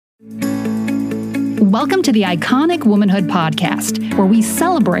Welcome to the Iconic Womanhood Podcast, where we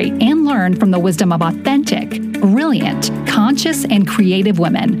celebrate and learn from the wisdom of authentic, brilliant, conscious, and creative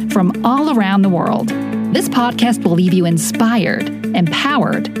women from all around the world. This podcast will leave you inspired,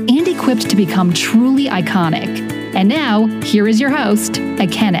 empowered, and equipped to become truly iconic. And now, here is your host,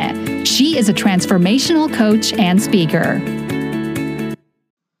 Ekene. She is a transformational coach and speaker.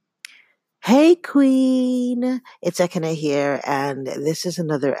 Hey Queen, it's Ekene here, and this is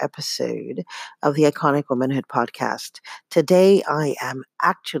another episode of the Iconic Womanhood Podcast. Today I am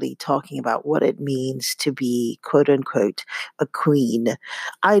actually talking about what it means to be, quote unquote, a queen.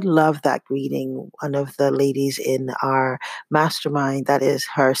 I love that greeting. One of the ladies in our mastermind, that is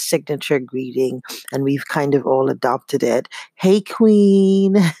her signature greeting, and we've kind of all adopted it. Hey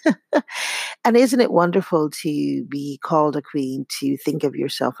Queen. And isn't it wonderful to be called a queen, to think of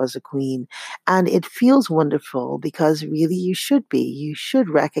yourself as a queen? And it feels wonderful because really you should be. You should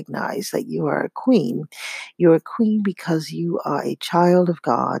recognize that you are a queen. You're a queen because you are a child of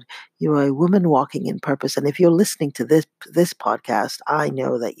God. You are a woman walking in purpose. And if you're listening to this podcast, I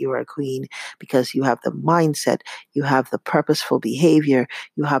know that you are a queen because you have the mindset, you have the purposeful behavior,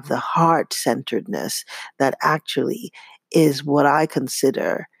 you have the heart-centeredness that actually is what I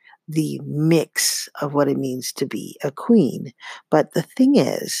consider the mix of what it means to be a queen. But the thing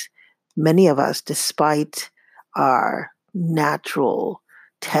is, many of us, despite our natural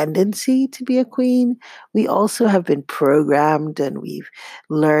tendency to be a queen, we also have been programmed and we've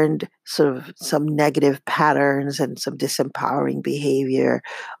learned sort of some negative patterns and some disempowering behavior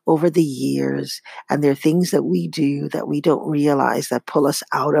over the years. And there are things that we do that we don't realize that pull us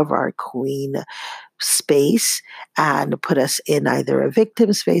out of our queen space and put us in either a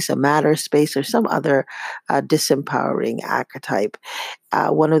victim space, a matter space, or some other disempowering archetype.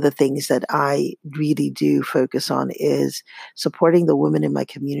 One of the things that I really do focus on is supporting the women in my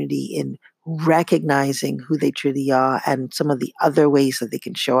community in recognizing who they truly are and some of the other ways that they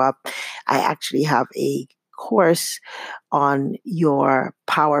can show up. I actually have a course on your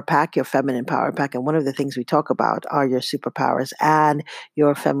power pack, your feminine power pack. And one of the things we talk about are your superpowers and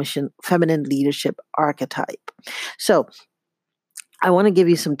your feminine leadership archetype. So I want to give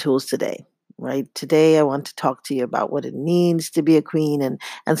you some tools today. Right. Today, I want to talk to you about what it means to be a queen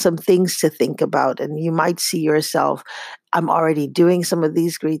and some things to think about. And you might see yourself, I'm already doing some of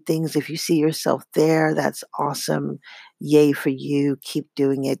these great things. If you see yourself there, that's awesome. Yay for you. Keep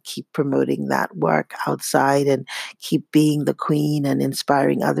doing it. Keep promoting that work outside and keep being the queen and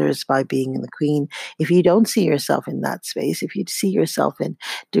inspiring others by being the queen. If you don't see yourself in that space, if you see yourself in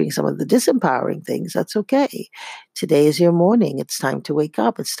doing some of the disempowering things, that's okay. Today is your morning. It's time to wake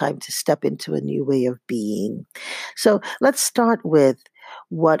up. It's time to step into a new way of being. So let's start with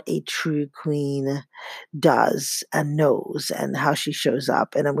what a true queen does and knows and how she shows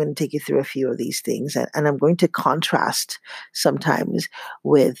up. And I'm going to take you through a few of these things. And I'm going to contrast sometimes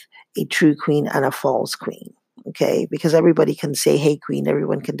with a true queen and a false queen. Okay, because everybody can say, hey, queen,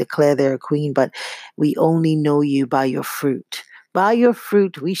 everyone can declare they're a queen, but we only know you by your fruit. By your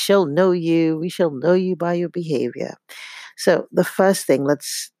fruit, we shall know you. We shall know you by your behavior. So the first thing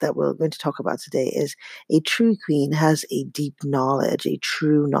that we're going to talk about today is a true queen has a deep knowledge, a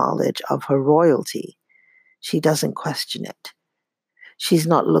true knowledge of her royalty. She doesn't question it. She's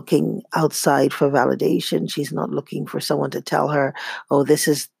not looking outside for validation. She's not looking for someone to tell her, oh, this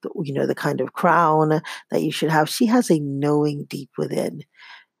is, the kind of crown that you should have. She has a knowing deep within.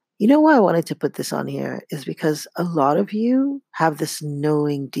 You know why I wanted to put this on here is because a lot of you have this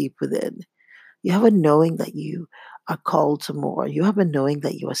knowing deep within. You have a knowing that you are called to more. You have a knowing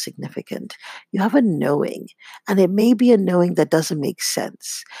that you are significant. You have a knowing, and it may be a knowing that doesn't make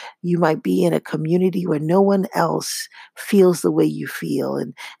sense. You might be in a community where no one else feels the way you feel,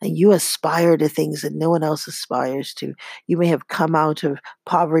 and you aspire to things that no one else aspires to. You may have come out of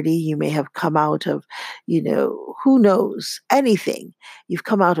poverty. You may have come out of, who knows, anything. You've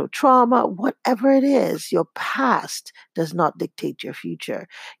come out of trauma, whatever it is. Your past does not dictate your future.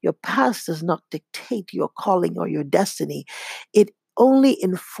 Your past does not dictate your calling or your destiny. It only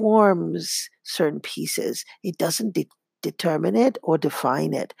informs certain pieces. It doesn't determine it or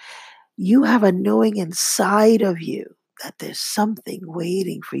define it. You have a knowing inside of you that there's something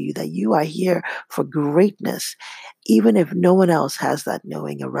waiting for you, that you are here for greatness. Even if no one else has that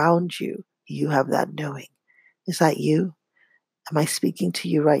knowing around you, you have that knowing. Is that you? Am I speaking to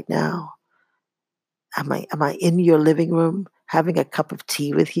you right now? Am I in your living room having a cup of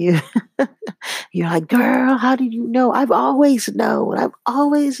tea with you? You're like, girl, how did you know? I've always known. I've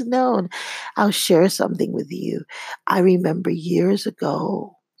always known. I'll share something with you. I remember years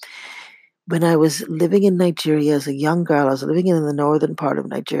ago When I was living in Nigeria as a young girl, I was living in the northern part of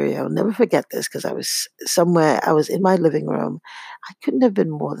Nigeria. I'll never forget this because I was in my living room. I couldn't have been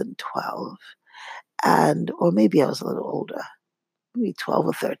more than 12. Or maybe I was a little older, maybe 12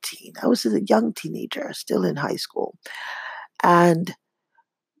 or 13. I was a young teenager, still in high school. And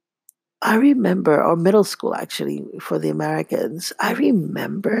I remember, or middle school actually, for the Americans, I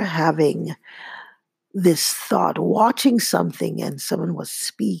remember having this thought, watching something and someone was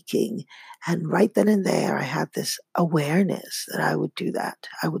speaking. And right then and there, I had this awareness that I would do that.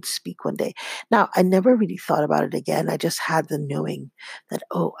 I would speak one day. Now, I never really thought about it again. I just had the knowing that,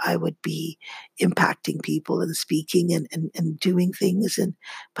 oh, I would be impacting people and speaking and doing things.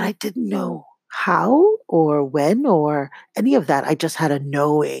 But I didn't know how or when or any of that. I just had a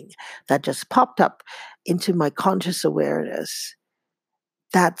knowing that just popped up into my conscious awareness.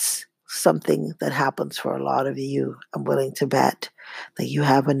 That's something that happens for a lot of you. I'm willing to bet that you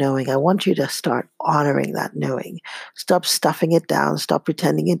have a knowing. I want you to start honoring that knowing. Stop stuffing it down. Stop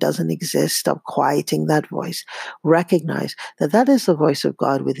pretending it doesn't exist. Stop quieting that voice. Recognize that that is the voice of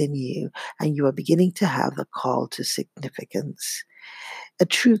God within you, and you are beginning to have the call to significance. A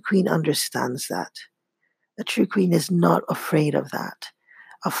true queen understands that. A true queen is not afraid of that.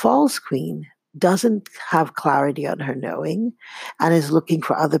 A false queen doesn't have clarity on her knowing and is looking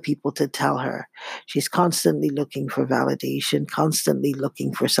for other people to tell her. She's constantly looking for validation, constantly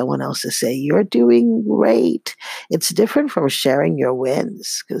looking for someone else to say, you're doing great. It's different from sharing your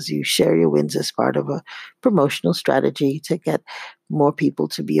wins because you share your wins as part of a promotional strategy to get more people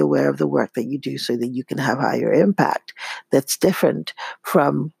to be aware of the work that you do so that you can have higher impact. That's different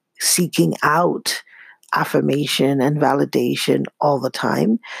from seeking out affirmation and validation all the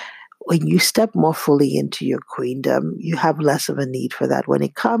time. When you step more fully into your queendom, you have less of a need for that. When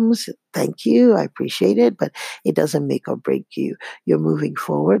it comes, thank you, I appreciate it, but it doesn't make or break you. You're moving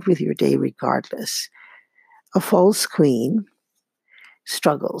forward with your day regardless. A false queen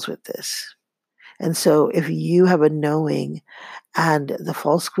struggles with this. And so if you have a knowing and the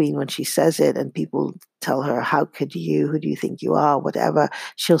false queen, when she says it and people tell her, how could you, who do you think you are, whatever,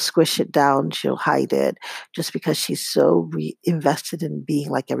 she'll squish it down, she'll hide it just because she's so invested in being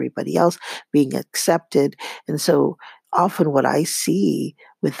like everybody else, being accepted. And so often what I see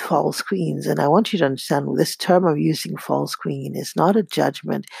with false queens, and I want you to understand this term of using false queen is not a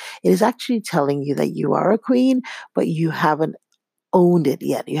judgment. It is actually telling you that you are a queen, but you haven't owned it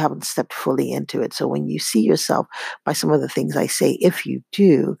yet. You haven't stepped fully into it. So when you see yourself by some of the things I say, if you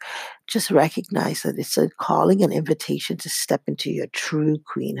do, just recognize that it's a calling, an invitation to step into your true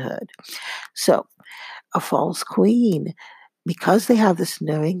queenhood. So a false queen, because they have this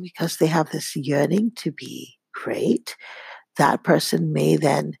knowing, because they have this yearning to be great, that person may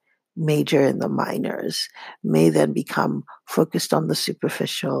then major in the minors, may then become focused on the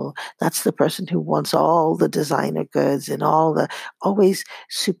superficial. That's the person who wants all the designer goods and all the always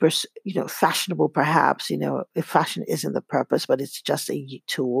super, fashionable perhaps, if fashion isn't the purpose, but it's just a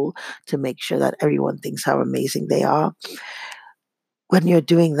tool to make sure that everyone thinks how amazing they are. When you're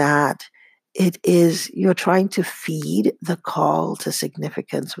doing that, you're trying to feed the call to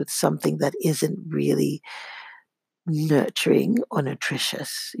significance with something that isn't really nurturing or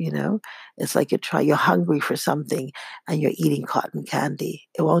nutritious. It's like you're hungry for something and you're eating cotton candy.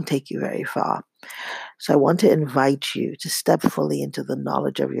 It won't take you very far. So I want to invite you to step fully into the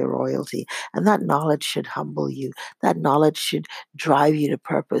knowledge of your royalty. And that knowledge should humble you. That knowledge should drive you to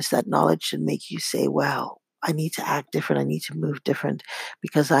purpose. That knowledge should make you say, wow, I need to act different. I need to move different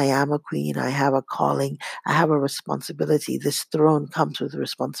because I am a queen. I have a calling. I have a responsibility. This throne comes with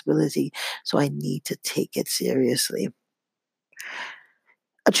responsibility. So I need to take it seriously.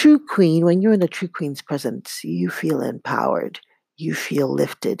 A true queen, when you're in a true queen's presence, you feel empowered. You feel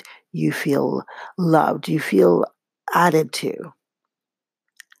lifted. You feel loved. You feel added to.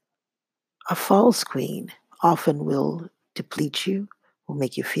 A false queen often will deplete you, will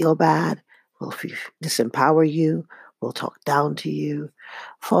make you feel bad, will disempower you, will talk down to you.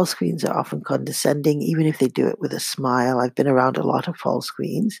 False queens are often condescending, even if they do it with a smile. I've been around a lot of false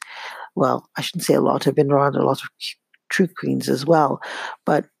queens. Well, I shouldn't say a lot. I've been around a lot of true queens as well.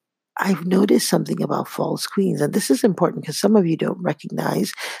 But I've noticed something about false queens, and this is important because some of you don't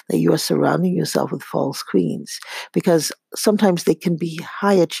recognize that you are surrounding yourself with false queens because sometimes they can be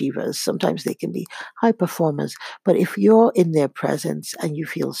high achievers, sometimes they can be high performers. But if you're in their presence and you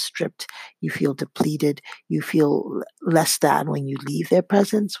feel stripped, you feel depleted, you feel less than when you leave their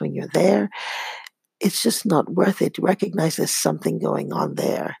presence, when you're there, it's just not worth it. Recognize there's something going on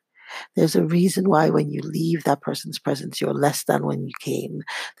there. There's a reason why when you leave that person's presence, you're less than when you came.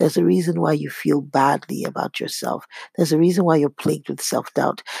 There's a reason why you feel badly about yourself. There's a reason why you're plagued with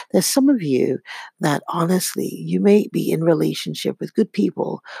self-doubt. There's some of you that honestly, you may be in relationship with good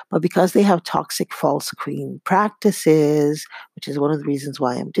people, but because they have toxic false queen practices, which is one of the reasons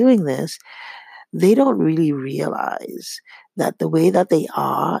why I'm doing this, they don't really realize that the way that they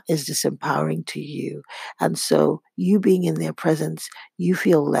are is disempowering to you. And so, you being in their presence, you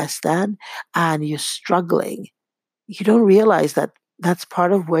feel less than and you're struggling. You don't realize that that's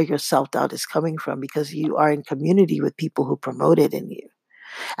part of where your self doubt is coming from because you are in community with people who promote it in you.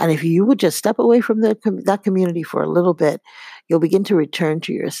 And if you would just step away from that community for a little bit, you'll begin to return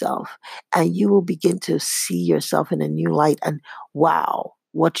to yourself and you will begin to see yourself in a new light. And wow,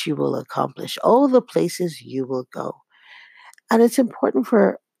 what you will accomplish, all the places you will go. And it's important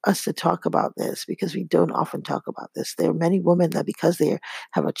for us to talk about this because we don't often talk about this. There are many women that because they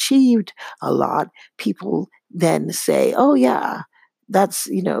have achieved a lot, people then say, oh, yeah, that's,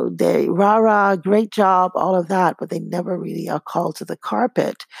 they rah rah, great job, all of that, but they never really are called to the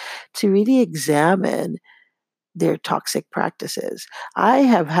carpet to really examine their toxic practices. I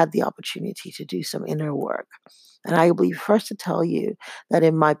have had the opportunity to do some inner work. And I will be first to tell you that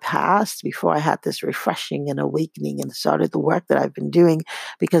in my past, before I had this refreshing and awakening and started the work that I've been doing,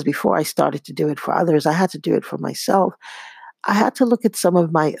 because before I started to do it for others, I had to do it for myself. I had to look at some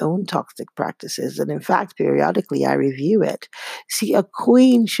of my own toxic practices. And in fact, periodically I review it. See, a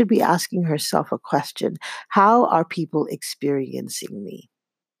queen should be asking herself a question. How are people experiencing me?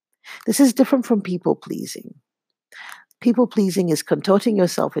 This is different from people pleasing. People pleasing is contorting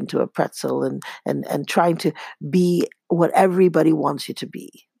yourself into a pretzel and trying to be what everybody wants you to be.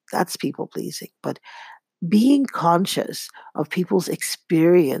 That's people pleasing. But being conscious of people's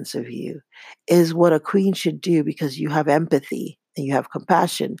experience of you is what a queen should do because you have empathy and you have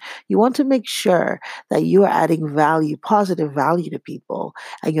compassion. You want to make sure that you are adding value, positive value to people,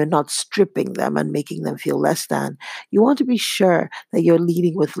 and you're not stripping them and making them feel less than. You want to be sure that you're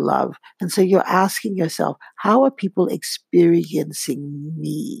leading with love. And so you're asking yourself, how are people experiencing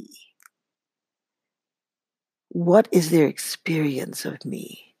me? What is their experience of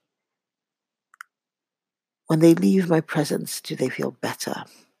me? When they leave my presence, do they feel better?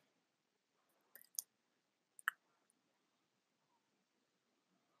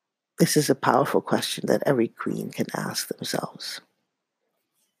 This is a powerful question that every queen can ask themselves.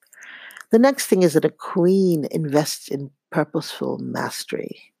 The next thing is that a queen invests in purposeful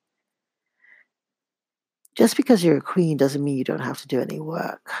mastery. Just because you're a queen doesn't mean you don't have to do any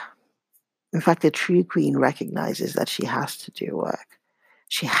work. In fact, a true queen recognizes that she has to do work.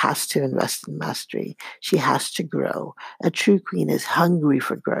 She has to invest in mastery. She has to grow. A true queen is hungry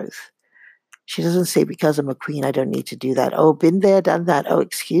for growth. She doesn't say, because I'm a queen, I don't need to do that. Oh, been there, done that. Oh,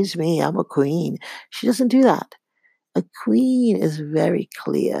 excuse me, I'm a queen. She doesn't do that. A queen is very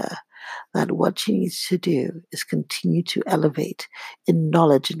clear that what she needs to do is continue to elevate in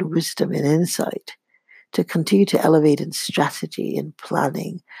knowledge and wisdom and insight, to continue to elevate in strategy and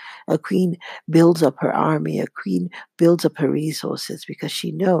planning. A queen builds up her army, a queen builds up her resources because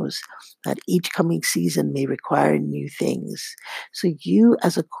she knows that each coming season may require new things. So you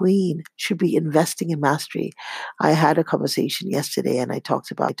as a queen should be investing in mastery. I had a conversation yesterday and I talked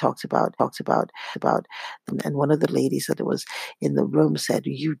about, and one of the ladies that was in the room said,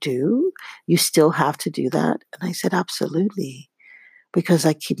 you do? You still have to do that? And I said, absolutely, because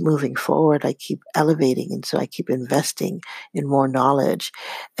I keep moving forward, I keep elevating, and so I keep investing in more knowledge.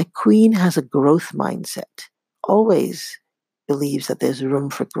 A queen has a growth mindset, always believes that there's room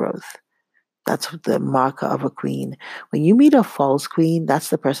for growth. That's the marker of a queen. When you meet a false queen, that's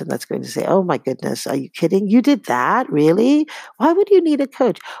the person that's going to say, oh my goodness, are you kidding? You did that? Really? Why would you need a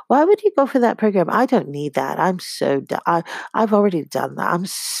coach? Why would you go for that program? I don't need that. I've already done that. I'm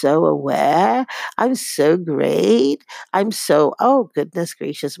so aware. I'm so great. Oh goodness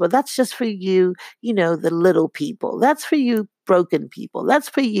gracious. Well, that's just for you, the little people. That's for you, broken people. That's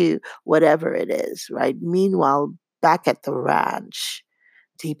for you, whatever it is, right? Meanwhile, back at the ranch,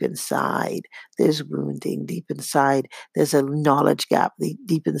 deep inside, there's wounding. Deep inside, there's a knowledge gap.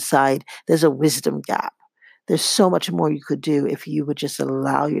 Deep inside, there's a wisdom gap. There's so much more you could do if you would just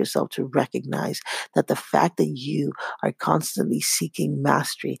allow yourself to recognize that the fact that you are constantly seeking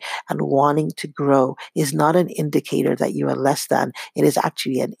mastery and wanting to grow is not an indicator that you are less than. It is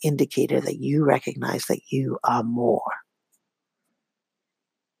actually an indicator that you recognize that you are more.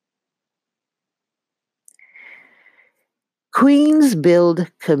 Queens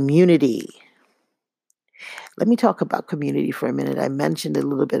build community. Let me talk about community for a minute. I mentioned a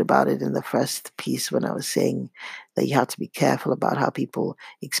little bit about it in the first piece when I was saying that you have to be careful about how people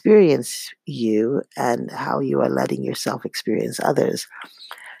experience you and how you are letting yourself experience others.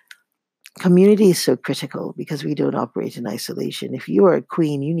 Community is so critical because we don't operate in isolation. If you are a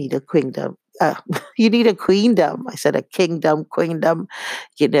queen, you need a queendom. You need a queendom. I said a kingdom, queendom.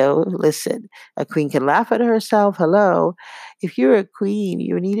 Listen, a queen can laugh at herself. Hello. If you're a queen,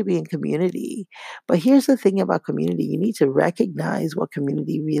 you need to be in community. But here's the thing about community, you need to recognize what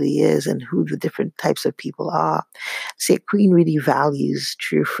community really is and who the different types of people are. See, a queen really values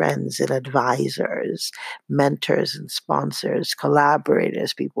true friends and advisors, mentors and sponsors,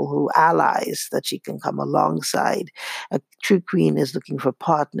 collaborators, people who allies that she can come alongside. A true queen is looking for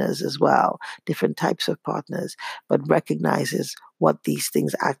partners as well, different types of partners, but recognizes what these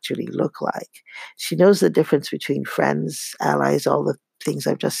things actually look like. She knows the difference between friends, allies, all the things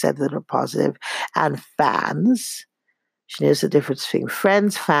I've just said that are positive, and fans. She knows the difference between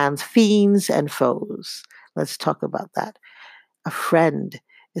friends, fans, fiends, and foes. Let's talk about that. A friend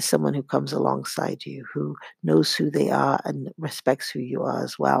is someone who comes alongside you, who knows who they are and respects who you are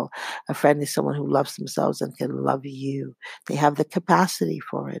as well. A friend is someone who loves themselves and can love you. They have the capacity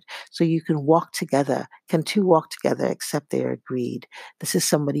for it. So you can walk together. Can two walk together except they are agreed? This is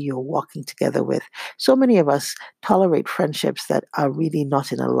somebody you're walking together with. So many of us tolerate friendships that are really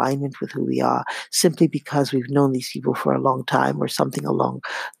not in alignment with who we are simply because we've known these people for a long time or something along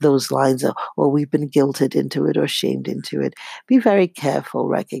those lines, or we've been guilted into it or shamed into it. Be very careful.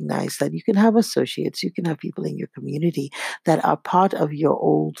 Recognize that you can have associates, you can have people in your community that are part of your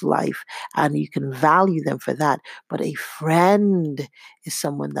old life, and you can value them for that. But a friend is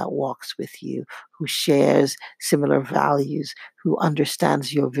someone that walks with you, who shares similar values, who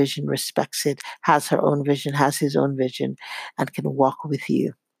understands your vision, respects it, has her own vision, has his own vision, and can walk with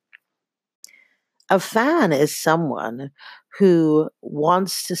you. A fan is someone who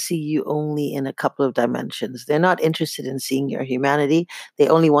wants to see you only in a couple of dimensions. They're not interested in seeing your humanity. They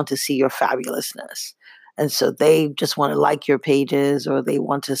only want to see your fabulousness. And so they just want to like your pages, or they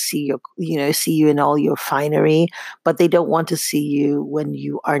want to see see you in all your finery, but they don't want to see you when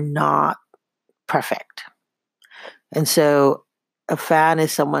you are not perfect. And so a fan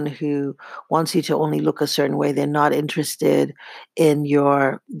is someone who wants you to only look a certain way. They're not interested in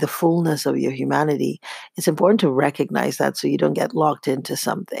the fullness of your humanity. It's important to recognize that so you don't get locked into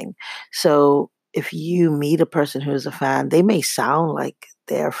something. So if you meet a person who is a fan, they may sound like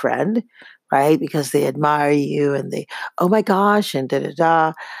they're a friend, right? Because they admire you and they, oh my gosh, and da da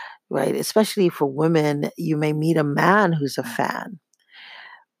da, right? Especially for women, you may meet a man who's a fan.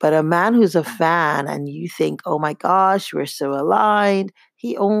 But a man who's a fan and you think, oh my gosh, we're so aligned,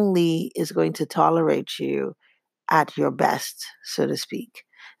 he only is going to tolerate you at your best, so to speak.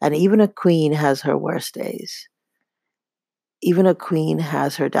 And even a queen has her worst days. Even a queen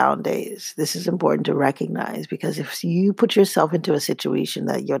has her down days. This is important to recognize, because if you put yourself into a situation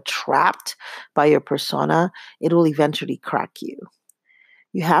that you're trapped by your persona, it will eventually crack you.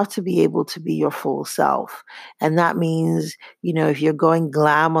 You have to be able to be your full self. And that means, if you're going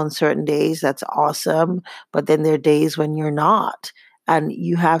glam on certain days, that's awesome. But then there are days when you're not. And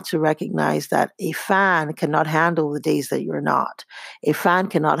you have to recognize that a fan cannot handle the days that you're not. A fan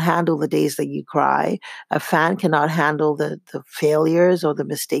cannot handle the days that you cry. A fan cannot handle the failures or the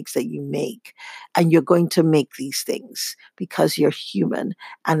mistakes that you make. And you're going to make these things because you're human.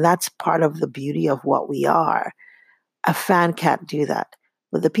 And that's part of the beauty of what we are. A fan can't do that.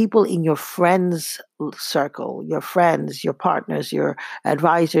 But the people in your friends circle, your friends, your partners, your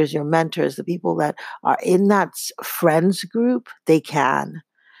advisors, your mentors, the people that are in that friends group, they can.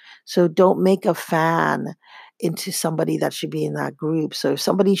 So don't make a fan into somebody that should be in that group. So if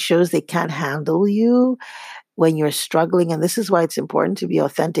somebody shows they can't handle you when you're struggling, and this is why it's important to be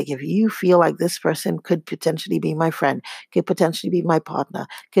authentic. If you feel like this person could potentially be my friend, could potentially be my partner,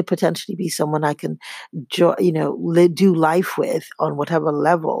 could potentially be someone I can do life with on whatever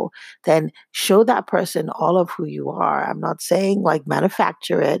level, then show that person all of who you are. I'm not saying like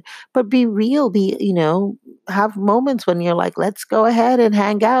manufacture it, but be real. Have moments when you're like, let's go ahead and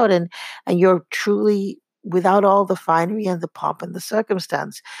hang out, and you're truly without all the finery and the pomp and the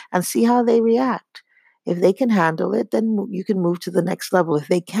circumstance, and see how they react. If they can handle it, then you can move to the next level. If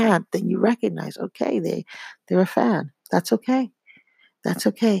they can't, then you recognize, okay, they're a fan. That's okay. That's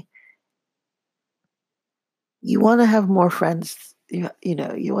okay. You want to have more friends. You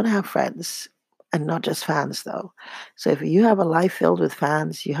want to have friends and not just fans, though. So if you have a life filled with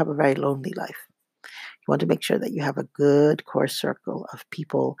fans, you have a very lonely life. You want to make sure that you have a good core circle of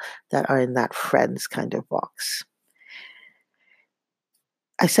people that are in that friends kind of box.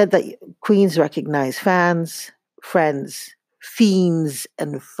 I said that queens recognize fans, friends, fiends,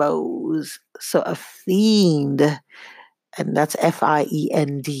 and foes. So a fiend, and that's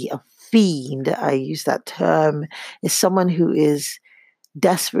FIEND, a fiend, I use that term, is someone who is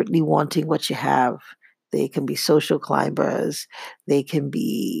desperately wanting what you have. They can be social climbers, they can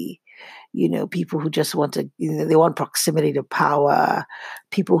be, people who just want to, they want proximity to power,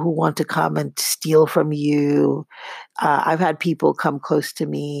 people who want to come and steal from you. I've had people come close to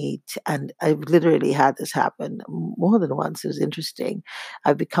me, and I've literally had this happen more than once. It was interesting.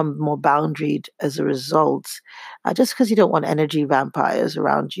 I've become more boundaried as a result, just because you don't want energy vampires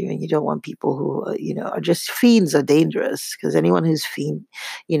around you, and you don't want people who, are just fiends are dangerous. Because anyone who's fiend,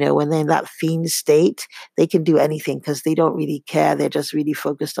 when they're in that fiend state, they can do anything because they don't really care. They're just really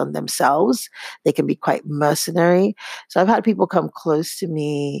focused on themselves. They can be quite mercenary. So I've had people come close to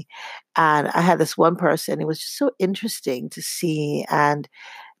me, and I had this one person, it was just so interesting to see. And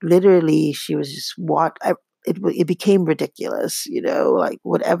literally, she was just it became ridiculous, like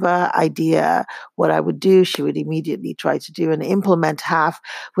whatever idea, what I would do, she would immediately try to do and implement half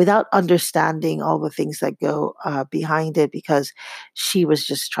without understanding all the things that go behind it, because she was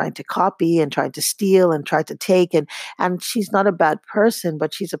just trying to copy and trying to steal and try to take. And she's not a bad person,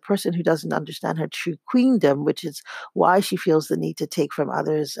 but she's a person who doesn't understand her true queendom, which is why she feels the need to take from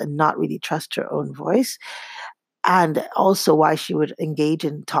others and not really trust her own voice, and also why she would engage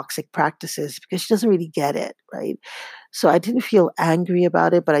in toxic practices, because she doesn't really get it, right? So I didn't feel angry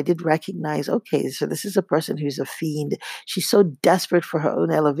about it, but I did recognize, okay, so this is a person who's a fiend. She's so desperate for her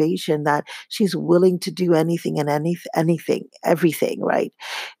own elevation that she's willing to do anything and anything, everything, right?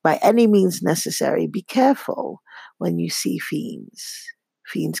 By any means necessary. Be careful when you see fiends.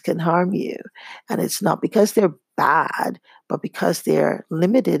 Fiends can harm you. And it's not because they're bad, but because they're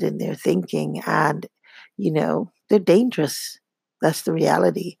limited in their thinking, and they're dangerous. That's the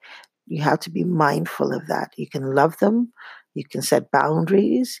reality. You have to be mindful of that. You can love them, you can set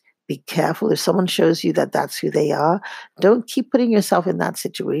boundaries. Be careful if someone shows you that that's who they are. Don't keep putting yourself in that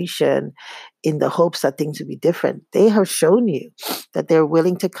situation in the hopes that things will be different. They have shown you that they're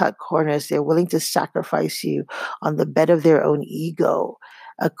willing to cut corners, they're willing to sacrifice you on the bed of their own ego.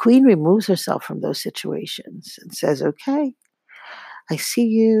 A queen removes herself from those situations and says, okay, I see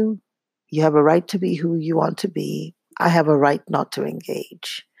you. You have a right to be who you want to be. I have a right not to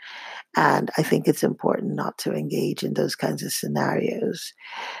engage. And I think it's important not to engage in those kinds of scenarios.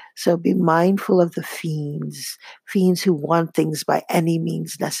 So be mindful of the fiends who want things by any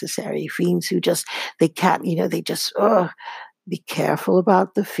means necessary, fiends who just, they can't, they just, be careful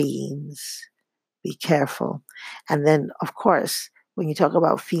about the fiends. Be careful. And then, of course, when you talk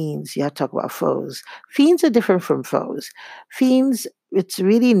about fiends, you have to talk about foes. Fiends are different from foes. Fiends, it's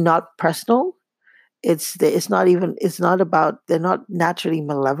really not personal. It's not about, they're not naturally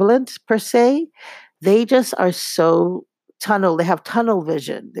malevolent per se. They just are so they have tunnel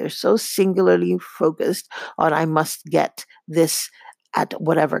vision. They're so singularly focused on, I must get this at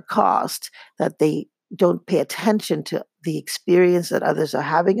whatever cost, that they don't pay attention to the experience that others are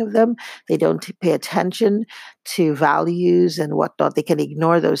having of them. They don't pay attention to values and whatnot. They can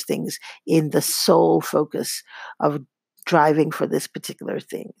ignore those things in the sole focus of driving for this particular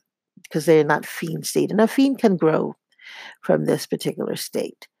thing, because they're in that fiend state. And a fiend can grow from this particular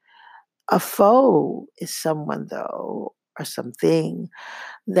state. A foe is someone, though, or something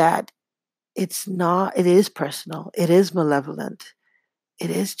that it is personal, it is malevolent, it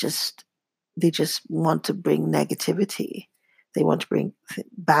is just, they just want to bring negativity. They want to bring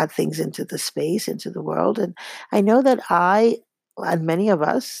bad things into the space, into the world. And I know that and many of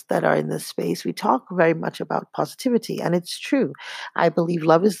us that are in this space, we talk very much about positivity, and it's true. I believe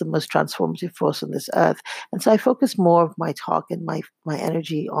love is the most transformative force on this earth. And so I focus more of my talk and my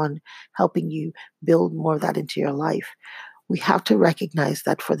energy on helping you build more of that into your life. We have to recognize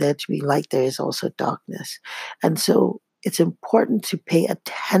that for there to be light, there is also darkness. And so it's important to pay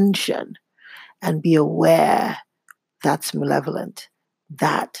attention and be aware that's malevolent,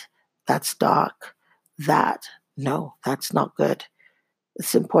 that's dark, no, that's not good.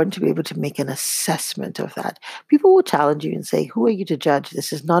 It's important to be able to make an assessment of that. People will challenge you and say, who are you to judge?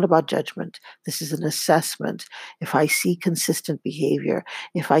 This is not about judgment. This is an assessment. If I see consistent behavior,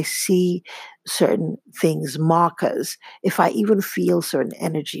 if I see certain things, markers, if I even feel certain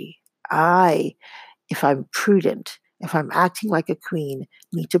energy, if I'm prudent, if I'm acting like a queen,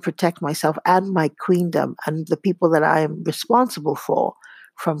 need to protect myself and my queendom and the people that I am responsible for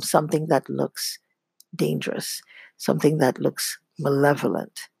from something that looks dangerous, something that looks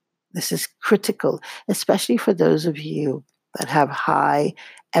malevolent. This is critical, especially for those of you that have high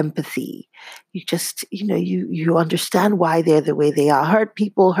empathy. You just, you understand why they're the way they are. Hurt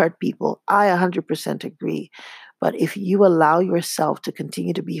people hurt people. I 100% agree. But if you allow yourself to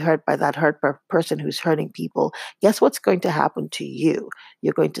continue to be hurt by that person who's hurting people, guess what's going to happen to you?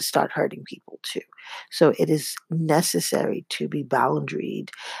 You're going to start hurting people too. So it is necessary to be boundaried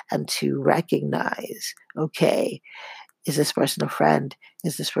and to recognize, okay, is this person a friend?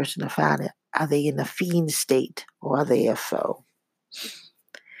 Is this person a fan? Are they in a fiend state or are they a foe?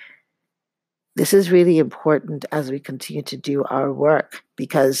 This is really important as we continue to do our work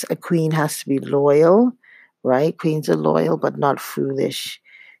because a queen has to be loyal, right? Queens are loyal but not foolish.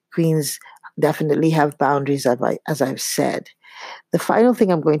 Queens definitely have boundaries, as I've said. The final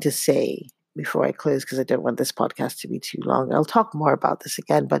thing I'm going to say before I close, because I don't want this podcast to be too long, I'll talk more about this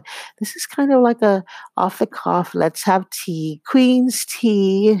again, but this is kind of like a off the cuff, let's have tea, Queen's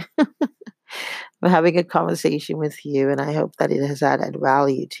tea. I'm having a conversation with you, and I hope that it has added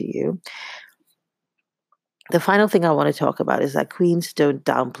value to you. The final thing I want to talk about is that queens don't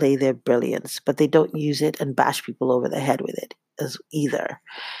downplay their brilliance, but they don't use it and bash people over the head with it as either.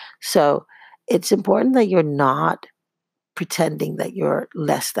 So it's important that you're not pretending that you're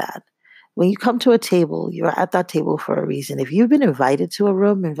less than. When you come to a table, you're at that table for a reason. If you've been invited to a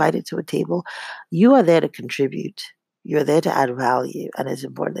room, invited to a table, you are there to contribute. You're there to add value, and it's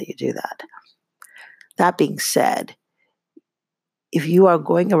important that you do that. That being said, if you are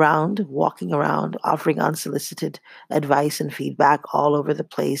going around, walking around, offering unsolicited advice and feedback all over the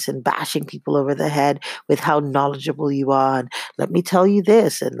place and bashing people over the head with how knowledgeable you are, and let me tell you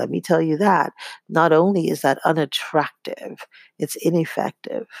this and let me tell you that, not only is that unattractive, it's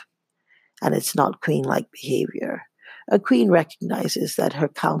ineffective, and it's not queen-like behavior. A queen recognizes that her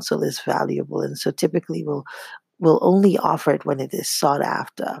counsel is valuable, and so typically will only offer it when it is sought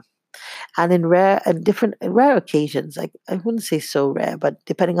after. And in rare occasions, like I wouldn't say so rare, but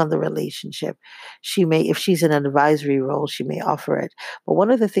depending on the relationship, she may, if she's in an advisory role, she may offer it. But one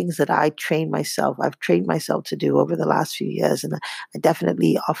of the things that I've trained myself to do over the last few years, and I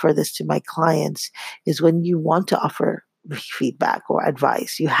definitely offer this to my clients, is when you want to offer feedback or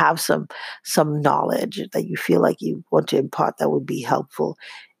advice, you have some knowledge that you feel like you want to impart that would be helpful,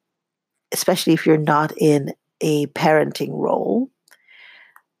 especially if you're not in a parenting role,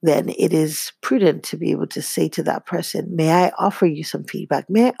 then it is prudent to be able to say to that person, may I offer you some feedback?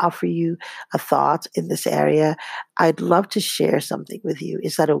 May I offer you a thought in this area? I'd love to share something with you.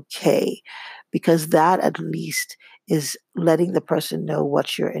 Is that okay? Because that at least is letting the person know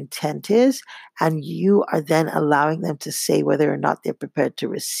what your intent is, and you are then allowing them to say whether or not they're prepared to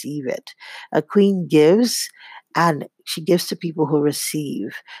receive it. A queen gives, and she gives to people who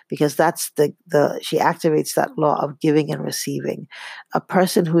receive, because that's she activates that law of giving and receiving. A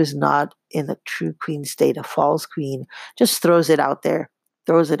person who is not in a true queen state, a false queen, just throws it out there,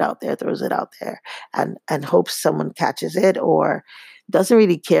 and hopes someone catches it, or doesn't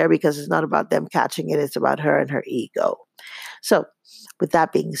really care because it's not about them catching it, it's about her and her ego. So with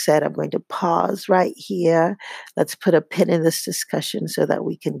that being said, I'm going to pause right here. Let's put a pin in this discussion so that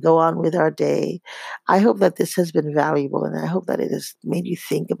we can go on with our day. I hope that this has been valuable, and I hope that it has made you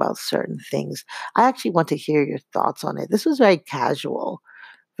think about certain things. I actually want to hear your thoughts on it. This was very casual,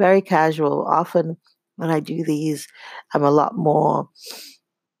 very casual. Often when I do these, I'm a lot more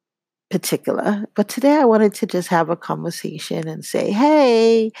particular, but today I wanted to just have a conversation and say,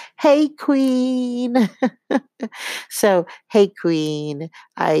 hey queen. So hey queen,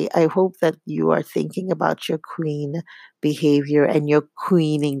 I hope that you are thinking about your queen behavior and your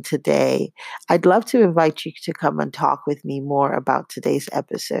queening today. I'd love to invite you to come and talk with me more about today's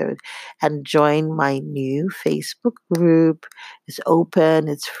episode and join my new Facebook group. It's open,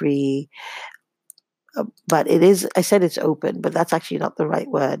 it's free. But it is, I said it's open, but that's actually not the right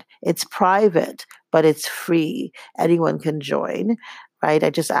word. It's private, but it's free. Anyone can join, right? I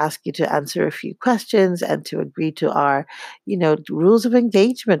just ask you to answer a few questions and to agree to our, rules of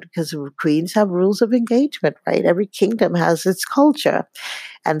engagement, because queens have rules of engagement, right? Every kingdom has its culture.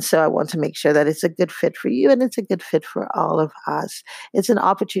 And so I want to make sure that it's a good fit for you and it's a good fit for all of us. It's an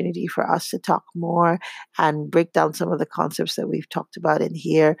opportunity for us to talk more and break down some of the concepts that we've talked about in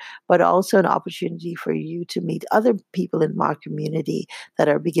here, but also an opportunity for you to meet other people in our community that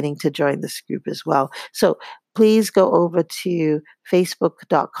are beginning to join this group as well. So please go over to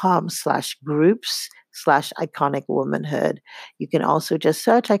facebook.com/groups/iconic womanhood. You can also just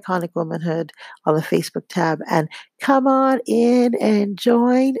search Iconic Womanhood on the Facebook tab and come on in and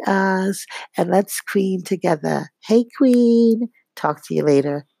join us, and let's queen together. Hey queen, talk to you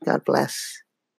later. God bless.